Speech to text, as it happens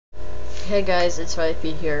Hey guys, it's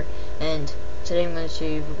Surivival here, and today I'm going to show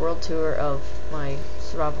you the world tour of my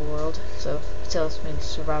survival world. So it tells me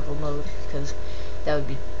survival mode, because that would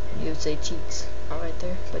be, you would say cheats right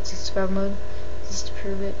there, but it's survival mode, just to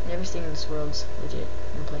prove it, and everything in this world's legit.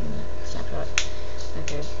 I'm playing the snapshot.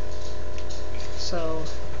 Okay, so,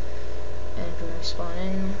 and when we spawn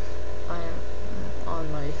in, I am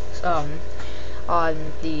on my, on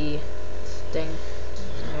the thing.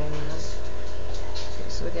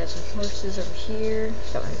 So we got some horses over here,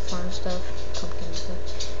 got my farm stuff, pumpkin stuff,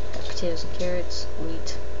 got potatoes and carrots,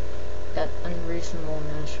 wheat, got unreasonable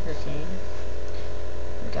amount of sugar cane,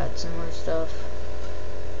 we got some more stuff.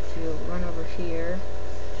 If you run over here,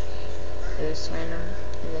 there's random,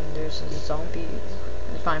 and then there's a zombie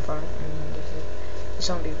in the pine farm, and then there's a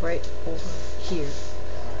zombie right over here,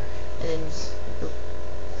 and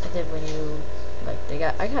then when you, like,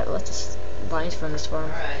 I got lots of vines from this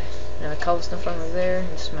farm. I cobblestone from over there, and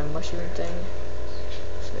this is my mushroom thing,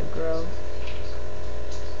 so they grow,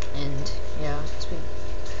 and yeah, it's been,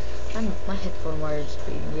 my headphone wire is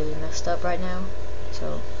being really messed up right now,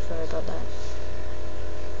 so sorry about that.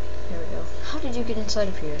 Here we go. How did you get inside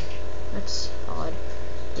of here? That's odd.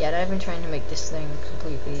 Yeah, I've been trying to make this thing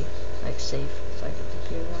completely, like, safe, so I can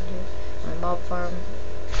compute around here. My mob farm,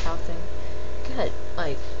 cow thing, got,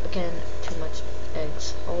 like, again, too much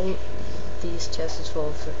eggs. All these chests is full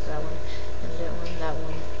of that one, and that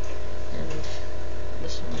one, and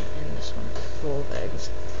this one, and this one, full of eggs,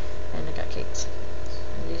 and I got cakes.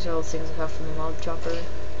 And these are all things I got from the mob chopper,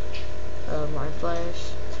 Martin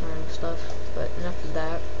Flash, random stuff. But enough of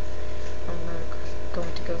that. I'm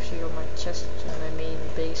going to go show you all my chests in my main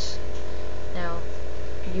base. Now,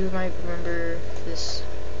 you might remember this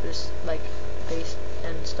like base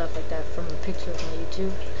and stuff like that from the picture of my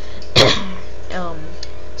YouTube.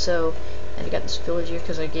 So. And I got this villager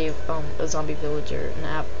because I gave a zombie villager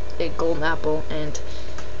a golden apple and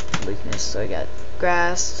weakness. So I got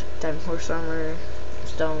grass, diamond horse armor,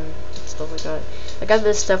 stone, stuff like that. I got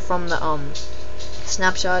this stuff from the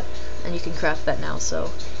snapshot, and you can craft that now.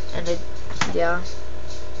 So, and yeah,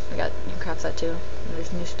 you can craft that too. And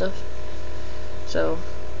there's new stuff. So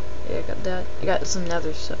yeah, I got that. I got some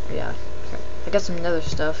nether stuff. Yeah, I got some nether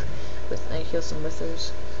stuff with I heal some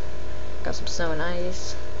withers. Got some snow and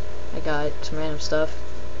ice. I got some random stuff,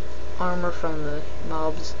 armor from the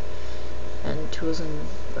mobs, and tools and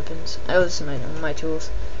weapons. Oh, this is my tools.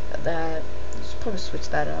 Got that. Let's probably switch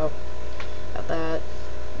that out. Got that,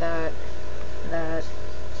 and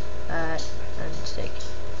steak.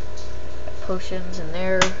 Got potions in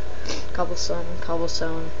there, cobblestone,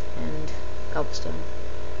 and cobblestone.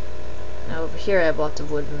 Now over here I have lots of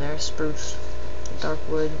wood in there, spruce, dark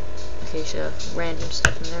wood, acacia, random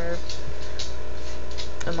stuff in there.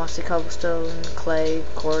 A mossy cobblestone, clay,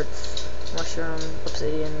 quartz, mushroom,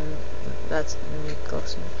 obsidian, that's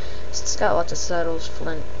close to me. It's got lots of saddles,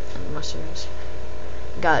 flint, and mushrooms.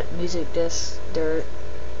 Got music discs, dirt.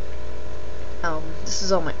 This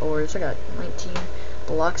is all my ores. I got 19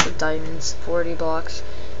 blocks of diamonds, 40 blocks,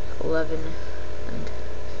 11, and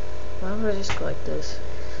why would I just go like this?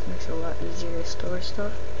 Makes it a lot easier to store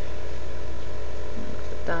stuff.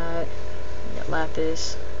 Like that. Got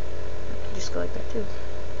lapis. I can just go like that too.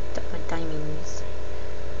 My diamonds.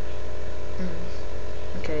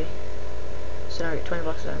 Okay. So now I get 20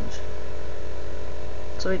 blocks of diamonds.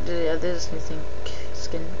 So wait, there's this new thing,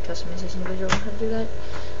 skin customization visual. How to do that?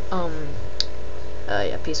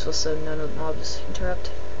 Yeah, peaceful, so none of the mobs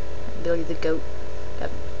interrupt. Billy the goat.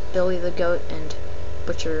 Got Billy the goat and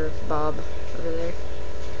Butcher Bob over there.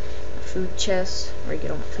 A food chest where you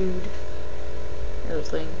get all my food. Another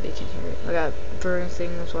thing, they can hear it. I got brewing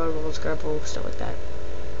things, water bowls, gravel, stuff like that.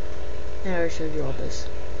 I already showed you all this,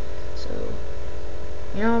 so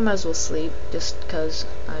you know I might as well sleep just because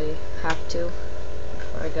I have to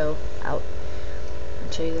before I go out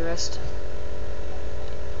and show you the rest.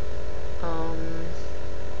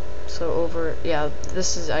 So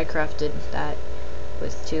this is I crafted that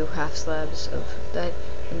with 2 half slabs of that,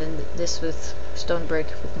 and then this with stone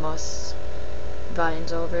brick with moss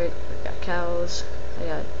vines all over it. I got cows. I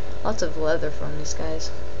got lots of leather from these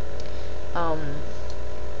guys.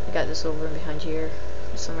 I got this over and behind here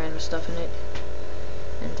with some random stuff in it,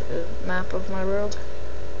 and a map of my world.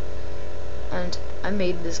 And I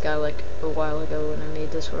made this guy like a while ago when I made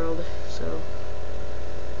this world, so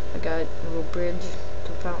I got a little bridge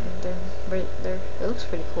to a fountain thing right there. It looks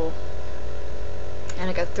pretty cool. And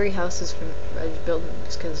I got 3 houses from I was building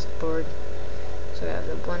just because it's bored. So I got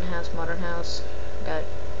the one house, modern house. I got a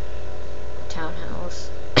townhouse.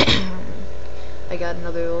 I got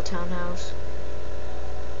another little townhouse.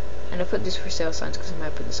 And I put these for sale signs because I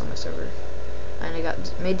might put this on my server. and I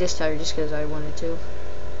made this tower just because I wanted to.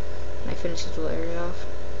 And I finished this little area off.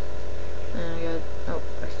 And I got, oh,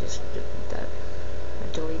 I just did that.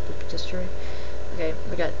 I delete the destroy. Okay,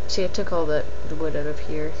 see, I took all the wood out of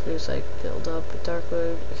here. There's like filled up with dark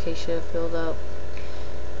wood, acacia filled up.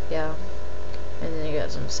 Yeah. And then I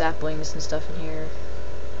got some saplings and stuff in here.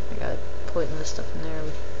 I got pointless stuff in there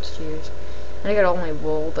with shears. And I got all my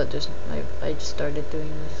wool, but I just started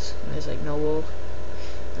doing this. And there's like no wool.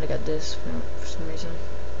 And I got this for some reason.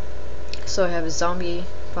 So I have a zombie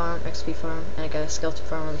farm, XP farm, and I got a skeleton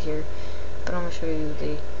farm over here. But I'm gonna show you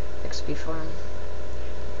the XP farm.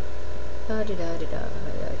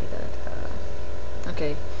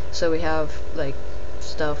 Okay, so we have like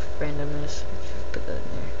stuff, randomness. Put that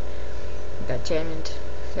in there. I got enchantment.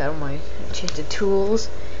 Got all my enchanted tools,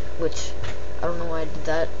 which I don't know why I did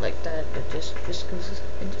that like that, but just because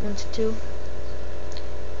I wanted to.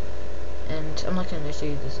 And I'm not gonna show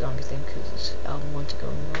you this zombie thing because I want to go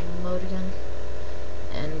in normal mode again.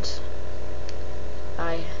 And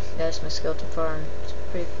that's my skeleton farm. It's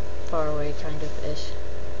pretty far away, kind of ish.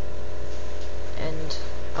 And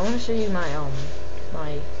I want to show you my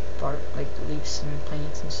my bark, like leaves and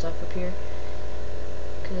plants and stuff up here,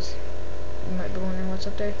 because you might be wondering what's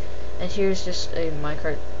up there. And here's just a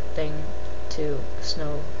minecart thing to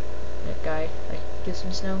snow that guy, like do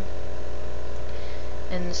some snow.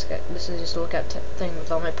 And this is just a lookout thing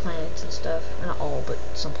with all my plants and stuff. Not all, but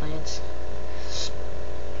some plants.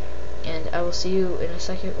 And I will see you in a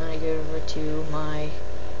second when I get over to my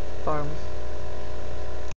farm.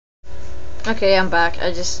 Okay, I'm back.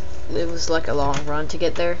 It was like a long run to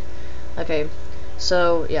get there. Okay,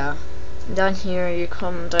 so yeah, down here you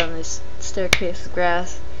come down this staircase of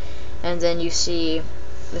grass, and then you see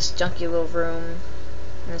this junky little room,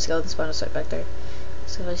 and the skeleton spawner's right back there.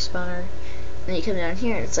 Skeleton spawner. And then you come down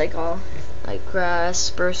here, and it's like all like grass,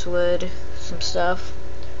 spruce wood, some stuff.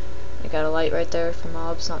 I got a light right there for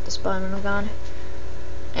mobs not to spawn when I'm gone.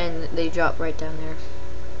 And they drop right down there.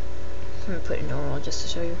 I'm gonna put it in normal just to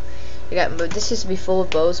show you. This used to be full of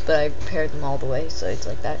bows, but I paired them all the way, so it's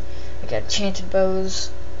like that. I got enchanted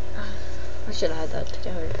bows. I should have had that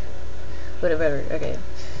together. Whatever. Okay.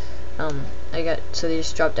 So they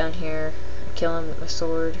just drop down here. I kill them with my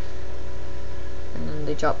sword, and then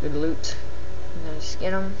they drop their loot. And then I just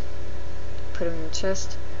get them, put them in the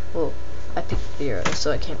chest. Well, I picked the arrows,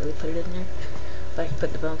 so I can't really put it in there, but I can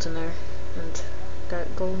put the bones in there. And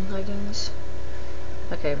got golden leggings.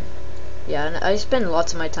 Okay. Yeah, and I spend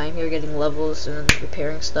lots of my time here getting levels and then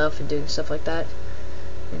repairing stuff and doing stuff like that.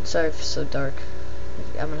 And sorry if it's so dark.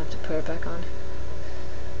 I'm gonna have to put it back on.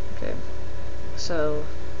 Okay. So,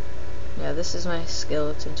 yeah, this is my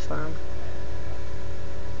skeleton farm.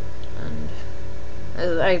 And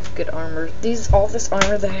I have good armor. All this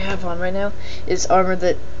armor that I have on right now is armor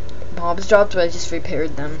that mobs dropped, but I just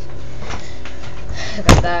repaired them. I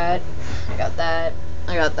got that. I got that.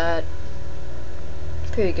 I got that.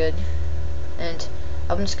 Pretty good. And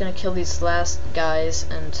I'm just gonna kill these last guys,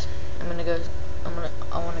 and I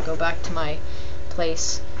want to go back to my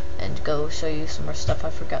place and go show you some more stuff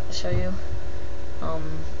I forgot to show you.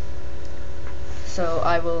 So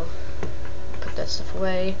I will put that stuff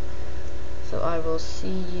away. So I will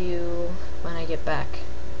see you when I get back.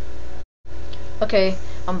 Okay,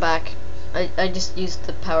 I'm back. I just used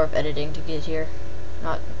the power of editing to get here,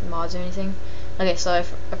 not mods or anything. Okay, so I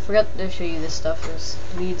forgot to show you this stuff. There's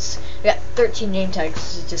leads. I got 13 name tags.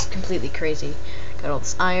 This is just completely crazy. Got all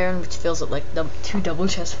this iron, which fills up like 2 double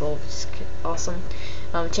chests full, which is awesome.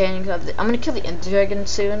 I'm gonna kill the Ender Dragon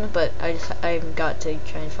soon, but I've got to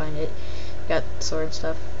try and find it. Got sword and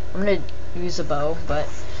stuff. I'm gonna use a bow, but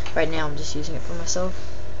right now I'm just using it for myself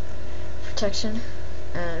protection.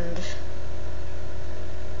 And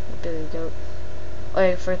there we go. Oh,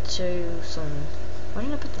 I forgot to show you some. Why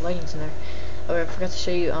didn't I put the leggings in there? Oh, I forgot to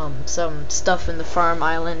show you some stuff in the farm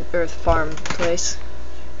island or farm place.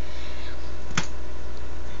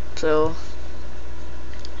 So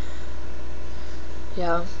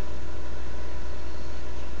yeah,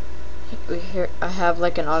 I have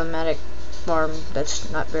like an automatic farm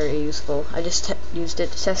that's not very useful. I just used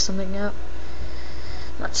it to test something out.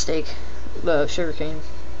 Not steak, but sugarcane.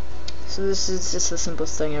 So this is just the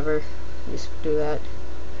simplest thing ever. You just do that.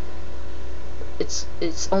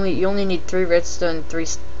 You only need 3 redstone,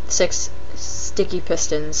 6 sticky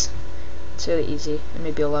pistons. It's really easy, and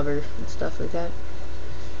maybe a lever and stuff like that.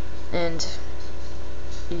 And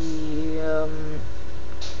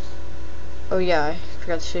oh yeah, I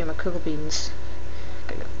forgot to show you my cocoa beans.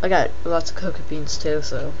 I got lots of cocoa beans too,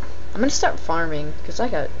 so I'm gonna start farming because I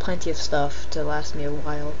got plenty of stuff to last me a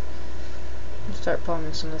while. I'm gonna start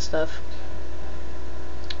farming some of this stuff.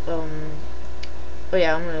 oh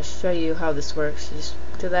yeah, I'm gonna show you how this works. Just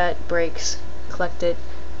do that, breaks, collect it.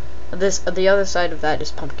 The other side of that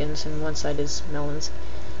is pumpkins, and one side is melons.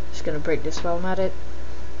 Just gonna break this while I'm at it.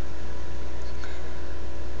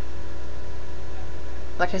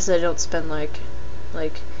 Like I said, I don't spend like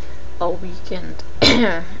all weekend.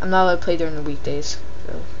 I'm not allowed to play during the weekdays.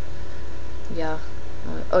 So yeah.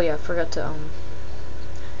 Oh yeah, I forgot to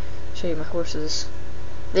show you my horses.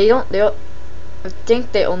 They don't. I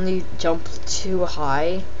think they only jump too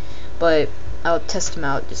high, but I'll test them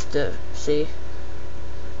out just to see.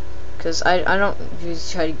 Cause I don't usually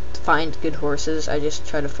try to find good horses. I just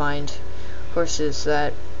try to find horses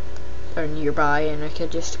that are nearby, and I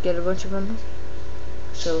could just get a bunch of them.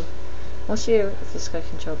 So, we'll see if this guy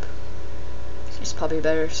can jump. He's probably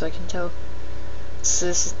better, so I can tell. So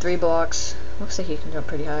this is 3 blocks. Looks like he can jump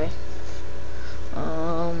pretty high.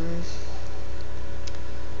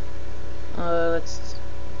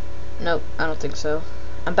 Nope, I don't think so.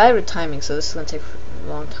 I'm bad with timing, so this is gonna take a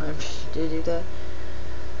long time to do that.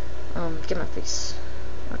 Get my face.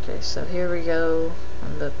 Okay, so here we go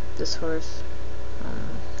on this horse.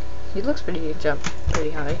 He looks pretty, he can jump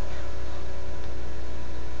pretty high.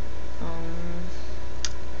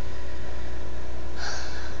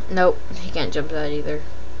 Nope, he can't jump that either.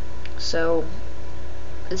 So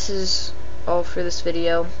this is all for this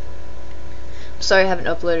video. I'm sorry I haven't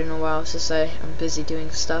uploaded in a while. It's just I'm busy doing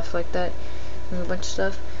stuff like that, and a bunch of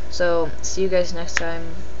stuff. So see you guys next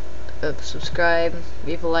time. Subscribe,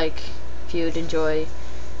 leave a like if you'd enjoy.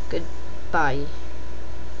 Goodbye.